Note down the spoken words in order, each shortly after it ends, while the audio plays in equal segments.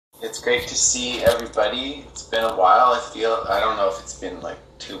It's great to see everybody. It's been a while. I don't know if it's been like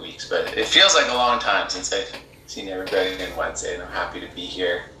 2 weeks, but it feels like a long time since I've seen everybody on Wednesday, and I'm happy to be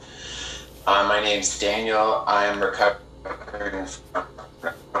here. My name's Daniel. I am recovering from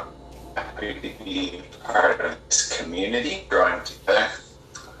happy to be part of this community, growing together.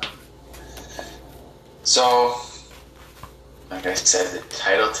 So, like I said, the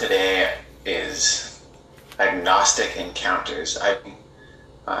title today is Agnostic Encounters.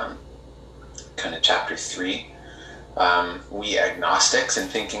 Kind of chapter 3. We agnostics, and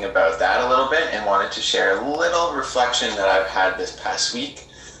thinking about that a little bit, and wanted to share a little reflection that I've had this past week,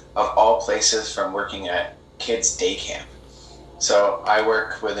 of all places, from working at kids' day camp. So I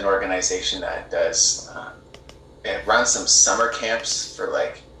work with an organization that does, it runs some summer camps for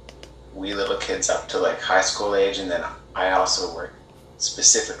like wee little kids up to like high school age, and then I also work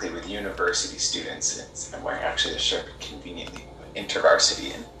specifically with university students. I'm wearing actually a shirt conveniently,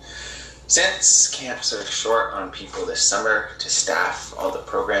 InterVarsity, and since camps are short on people this summer to staff all the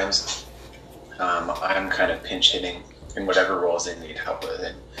programs, I'm kind of pinch hitting in whatever roles they need help with.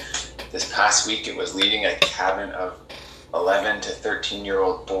 And this past week, it was leading a cabin of 11 to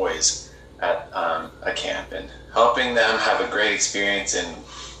 13-year-old boys at a camp and helping them have a great experience. And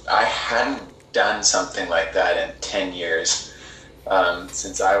I hadn't done something like that in 10 years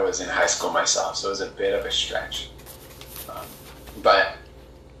since I was in high school myself, so it was a bit of a stretch. But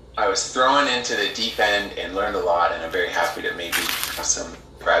I was thrown into the deep end and learned a lot, and I'm very happy to maybe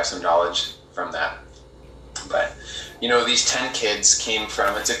grab some knowledge from that. But, you know, these 10 kids came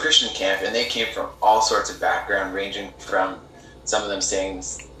from, it's a Christian camp, and they came from all sorts of background, ranging from some of them saying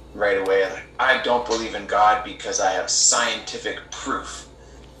right away, like, I don't believe in God because I have scientific proof.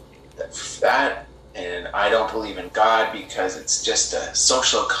 That, and I don't believe in God because it's just a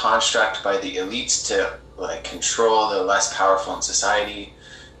social construct by the elites to like control the less powerful in society.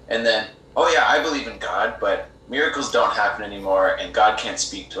 And then, oh yeah, I believe in God, but miracles don't happen anymore, and God can't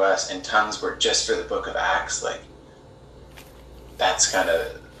speak to us, and tongues were just for the book of Acts. Like, that's kind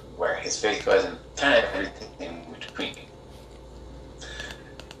of where his faith was, and kind of everything in between.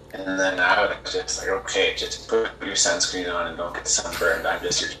 And then I was just like, okay, just put your sunscreen on and don't get sunburned. I'm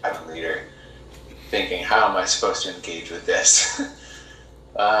just your cabin leader. Thinking, how am I supposed to engage with this?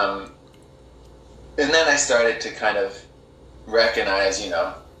 And then I started to kind of recognize, you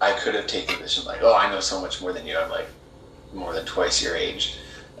know, I could have taken the position like, oh, I know so much more than you. I'm like more than twice your age.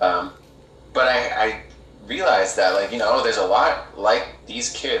 But I realized that, like, you know, there's a lot like these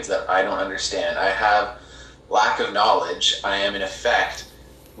kids that I don't understand. I have lack of knowledge. I am, in effect,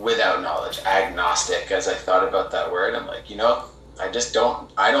 without knowledge, agnostic. As I thought about that word, I'm like, you know, I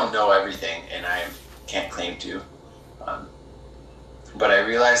don't know everything, and I can't claim to. But I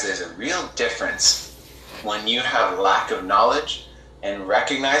realized there's a real difference when you have lack of knowledge and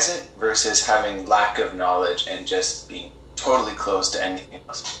recognize it versus having lack of knowledge and just being totally closed to anything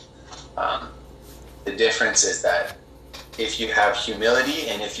else. The difference is that if you have humility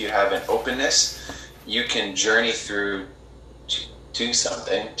and if you have an openness, you can journey through to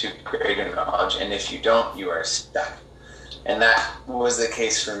something, to greater knowledge, and if you don't, you are stuck. And that was the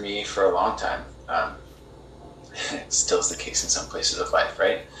case for me for a long time. It still is the case in some places of life,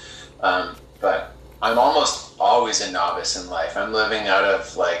 right? But I'm almost always a novice in life. I'm living out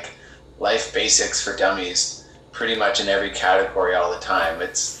of like life basics for dummies pretty much in every category all the time.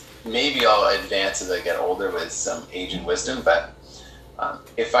 It's maybe I'll advance as I get older with some age and wisdom, but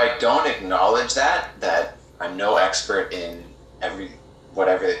if I don't acknowledge that I'm no expert in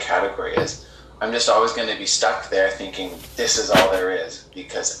whatever the category is, I'm just always going to be stuck there thinking this is all there is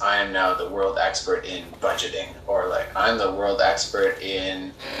because I am now the world expert in budgeting, or like I'm the world expert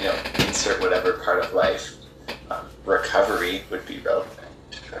in, you know, insert whatever part of life. Recovery would be relevant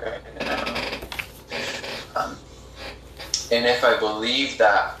right now. And if I believe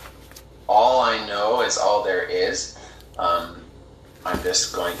that all I know is all there is, I'm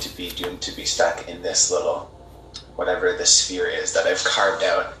just going to be doomed to be stuck in this little, whatever the sphere is that I've carved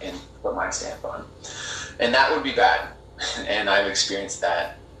out and put my stamp on. And that would be bad. And I've experienced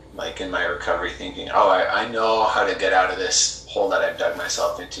that, like in my recovery, thinking, oh, I know how to get out of this hole that I've dug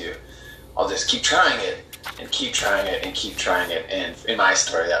myself into. I'll just keep trying it and keep trying it and keep trying it. And in my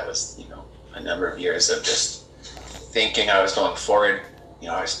story, that was, you know, a number of years of just thinking I was going forward. You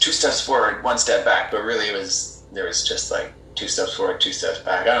know, I was 2 steps forward, 1 step back, but really there was just like 2 steps forward, 2 steps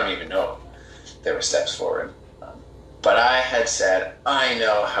back. I don't even know there were steps forward. But I had said, I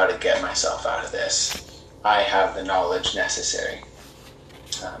know how to get myself out of this. I have the knowledge necessary.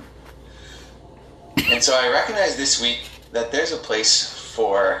 And so I recognized this week that there's a place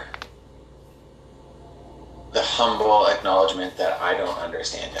for the humble acknowledgement that I don't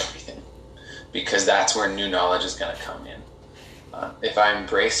understand everything, because that's where new knowledge is going to come in. If I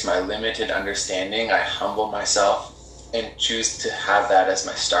embrace my limited understanding, I humble myself and choose to have that as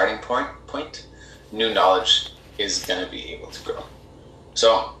my starting point, new knowledge is going to be able to grow.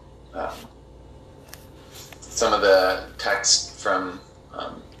 So, some of the text from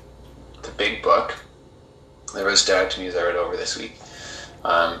the big book that was stood out to me as I read over this week.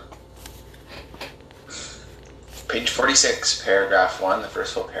 Page 46, paragraph 1, the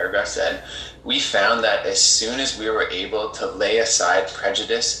first full paragraph said, "We found that as soon as we were able to lay aside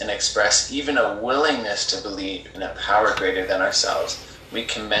prejudice and express even a willingness to believe in a power greater than ourselves, we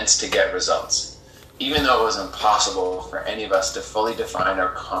commenced to get results, even though it was impossible for any of us to fully define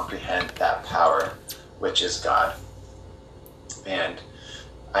or comprehend that power, which is God." And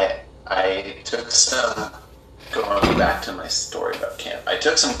I took some, going back to my story about camp, I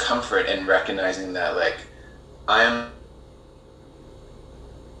took some comfort in recognizing that, like,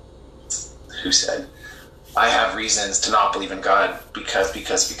 who said, I have reasons to not believe in God because,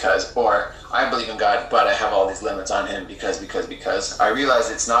 or I believe in God, but I have all these limits on him because. I realized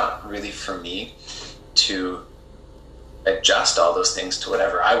it's not really for me to adjust all those things to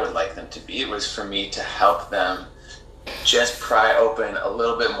whatever I would like them to be. It was for me to help them just pry open a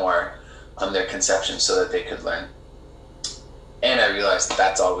little bit more on their conception so that they could learn. And I realized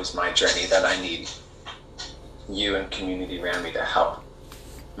that's always my journey, that I need you and community around me to help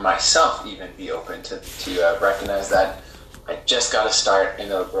myself even be open to recognize that I just got to start and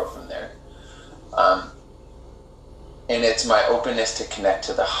it'll grow from there. And it's my openness to connect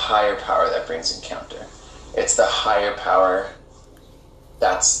to the higher power that brings encounter. It's the higher power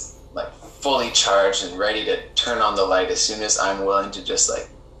that's like fully charged and ready to turn on the light as soon as I'm willing to just like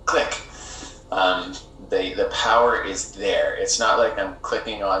click. The power is there. It's not like I'm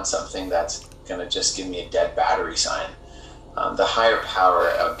clicking on something that's going to just give me a dead battery sign. The higher power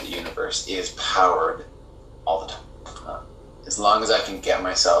of the universe is powered all the time. As long as I can get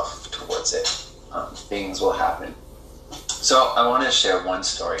myself towards it, things will happen. So I want to share one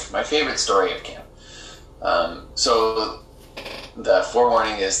story, my favorite story of camp. So the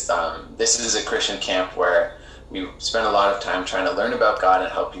forewarning is this is a Christian camp where we spend a lot of time trying to learn about God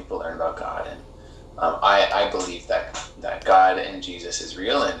and help people learn about God. And I believe that God and Jesus is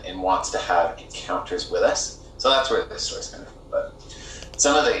real and wants to have encounters with us. So that's where this story's coming from. But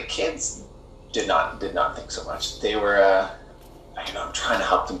some of the kids did not think so much. They were, I'm trying to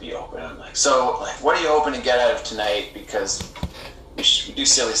help them be open. I'm like, so, like, what are you hoping to get out of tonight? Because we do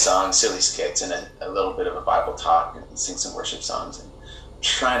silly songs, silly skits, and a little bit of a Bible talk, and sing some worship songs, and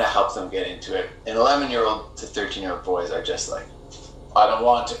trying to help them get into it. And 11-year-old to 13-year-old boys are just like, I don't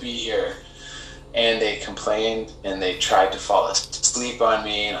want to be here. And they complained, and they tried to fall asleep on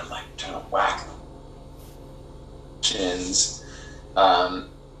me, and I'm like trying to whack them.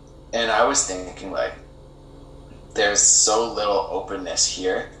 And I was thinking, like, there's so little openness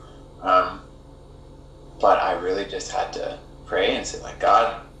here, but I really just had to pray and say, like,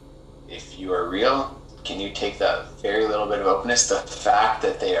 God, if you are real, can you take that very little bit of openness, the fact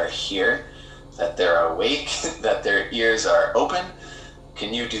that they are here, that they're awake, that their ears are open,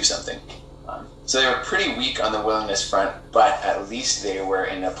 can you do something? So they were pretty weak on the willingness front, but at least they were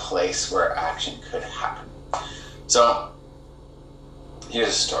in a place where action could happen. So here's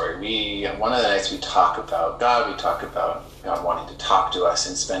a story. One of the nights we talk about God, we talk about God wanting to talk to us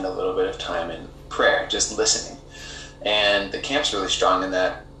and spend a little bit of time in prayer, just listening. And the camp's really strong in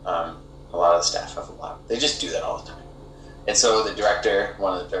that. A lot of the staff have a lot. They just do that all the time. And so the director,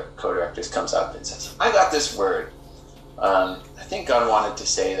 one of the co-directors, comes up and says, I got this word. I think God wanted to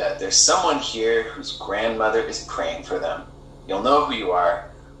say that there's someone here whose grandmother is praying for them. You'll know who you are.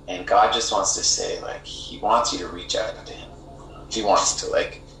 And God just wants to say, like, he wants you to reach out to him. He wants to,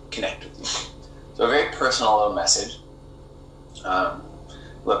 like, connect with you. So a very personal little message.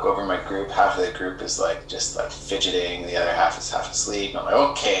 Look over my group. Half of the group is, like, just, like, fidgeting. The other half is half asleep. I'm like,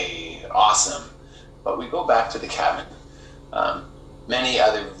 okay, awesome. But we go back to the cabin. Many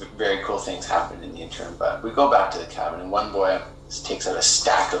other very cool things happen in the interim, but we go back to the cabin, and one boy takes out a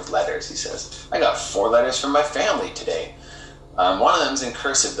stack of letters. He says, I got 4 letters from my family today. One of them's in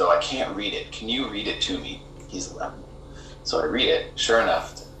cursive, though. I can't read it. Can you read it to me? He's 11. So I read it. Sure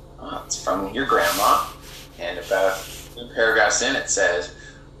enough, it's from your grandma. And about 2 paragraphs in, it says,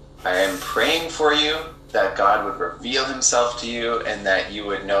 I am praying for you that God would reveal himself to you and that you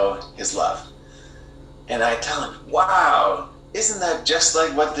would know his love. And I tell him, wow, isn't that just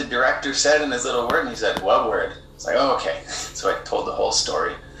like what the director said in his little word? And he said, what word? It's like, oh, okay. So I told the whole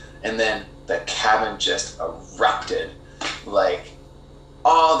story. And then the cabin just erupted. Like,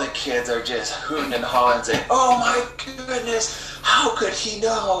 all the kids are just hooting and hollering, saying, "Oh my goodness, how could he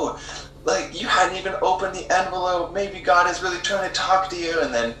know? Like, you hadn't even opened the envelope. Maybe God is really trying to talk to you."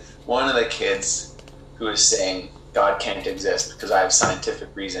 And then one of the kids who is saying God can't exist because I have scientific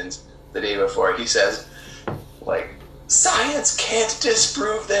reasons, the day before, he says, like, "Science can't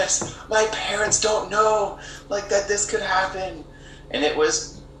disprove this. My parents don't know, like, that this could happen." And it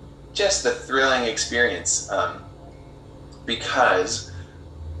was just a thrilling experience, because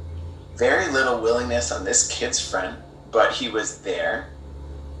very little willingness on this kid's front, but he was there,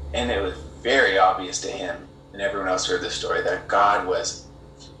 and it was very obvious to him, and everyone else heard the story, that God was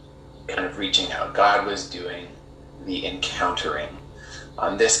kind of reaching out. God was doing the encountering.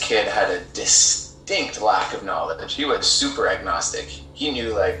 This kid had a distinct lack of knowledge. He was super agnostic. He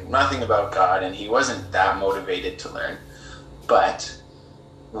knew like nothing about God, and he wasn't that motivated to learn. But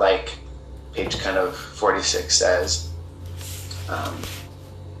like page kind of 46 says,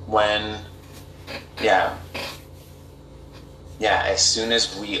 as soon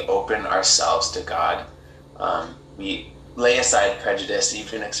as we open ourselves to God, we lay aside prejudice,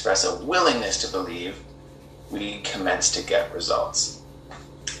 even express a willingness to believe, we commence to get results.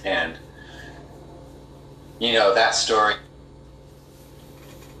 And, you know, that story,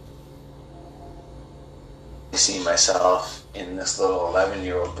 I see myself in this little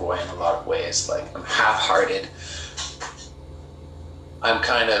 11-year-old boy in a lot of ways. Like, I'm half-hearted. I'm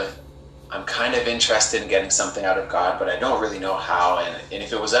kind of interested in getting something out of God, but I don't really know how. And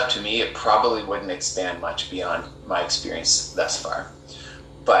if it was up to me, it probably wouldn't expand much beyond my experience thus far.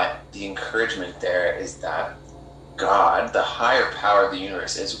 But the encouragement there is that God, the higher power of the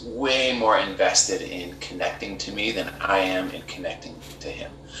universe, is way more invested in connecting to me than I am in connecting to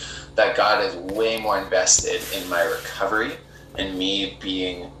him. That God is way more invested in my recovery and me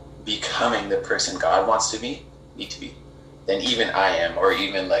becoming the person God wants me to be, than even I am, or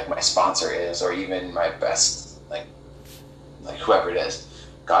even like my sponsor is, or even my best, like whoever it is.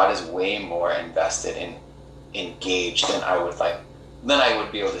 God is way more invested in engaged than I would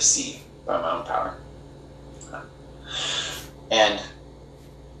be able to see by my own power. And,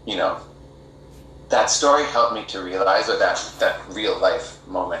 you know, that story helped me to realize, or that real life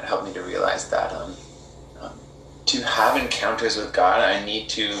moment helped me to realize that to have encounters with God, I need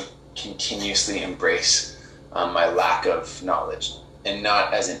to continuously embrace my lack of knowledge, and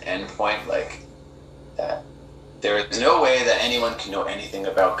not as an end point, like that there is no way that anyone can know anything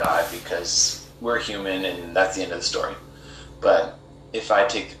about God because we're human and that's the end of the story. But if I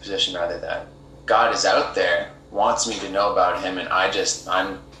take the position rather that God is out there, wants me to know about him, and I'm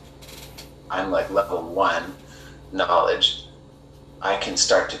like level 1 knowledge, I can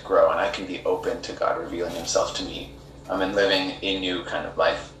start to grow and I can be open to God revealing himself to me. And living a new kind of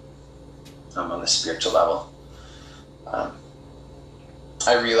life on the spiritual level.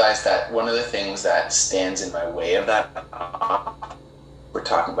 I realized that one of the things that stands in my way of that, we're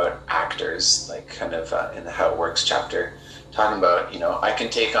talking about actors, like kind of in the How It Works chapter, talking about, you know, I can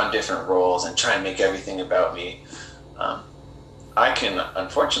take on different roles and try and make everything about me. I can,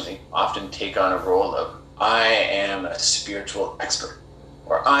 unfortunately, often take on a role of, I am a spiritual expert,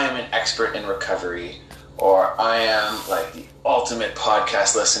 or I am an expert in recovery, or I am like the ultimate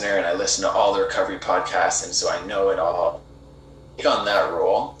podcast listener and I listen to all the recovery podcasts and so I know it all. Take on that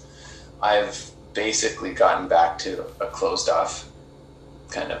role, I've basically gotten back to a closed off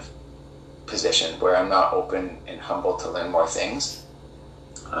kind of position where I'm not open and humble to learn more things.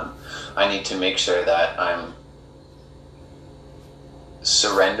 I need to make sure that I'm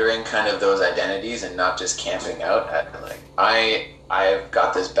surrendering kind of those identities and not just camping out at like, I've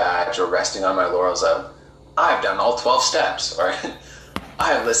got this badge, or resting on my laurels of, I've done all 12 steps, or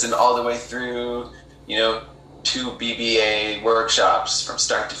I have listened all the way through, you know, 2 BBA workshops from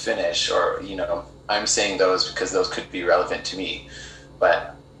start to finish, or, you know, I'm saying those because those could be relevant to me.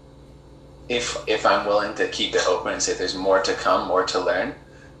 But if I'm willing to keep it open and say there's more to come, more to learn,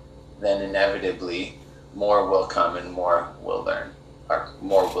 then inevitably more will come and more will learn, or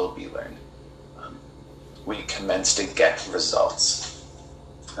more will be learned. We commence to get results.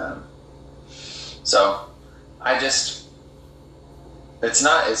 So I just, it's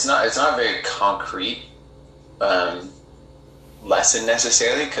not a very concrete lesson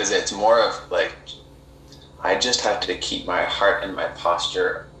necessarily, because it's more of like, I just have to keep my heart and my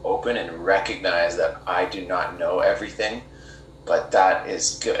posture open and recognize that I do not know everything, but that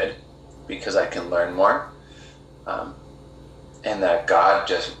is good because I can learn more, and that God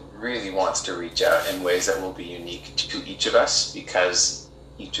just really wants to reach out in ways that will be unique to each of us, because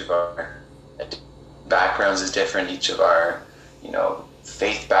each of our backgrounds is different, each of our, you know,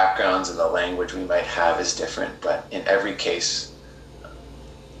 faith backgrounds and the language we might have is different, but in every case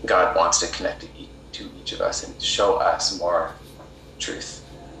God wants to connect to each of us and show us more truth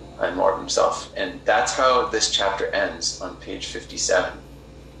and more of himself. And that's how this chapter ends on page 57.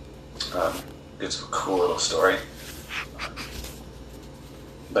 Gives a cool little story.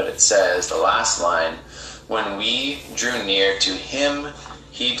 But it says, the last line, when we drew near to him,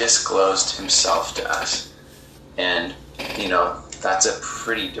 he disclosed himself to us. And, that's a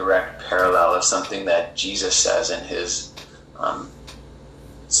pretty direct parallel of something that Jesus says in his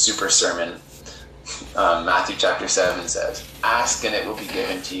super sermon. Matthew chapter 7 says, ask and it will be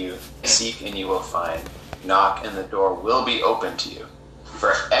given to you, seek and you will find, knock and the door will be open to you.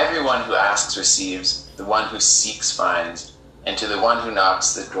 For everyone who asks receives, the one who seeks finds, and to the one who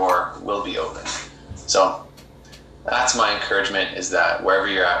knocks the door will be open. So that's my encouragement, is that wherever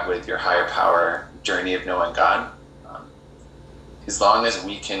you're at with your higher power journey of knowing God, as long as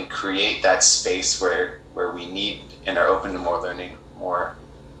we can create that space where we need and are open to more learning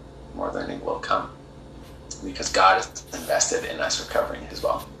will come, because God is invested in us recovering as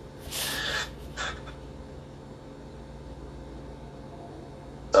well.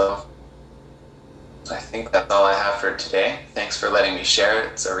 So I think that's all I have for today. Thanks for letting me share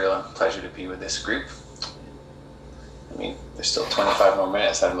it. It's a real pleasure to be with this group. There's still 25 more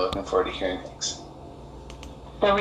minutes. I'm looking forward to hearing things.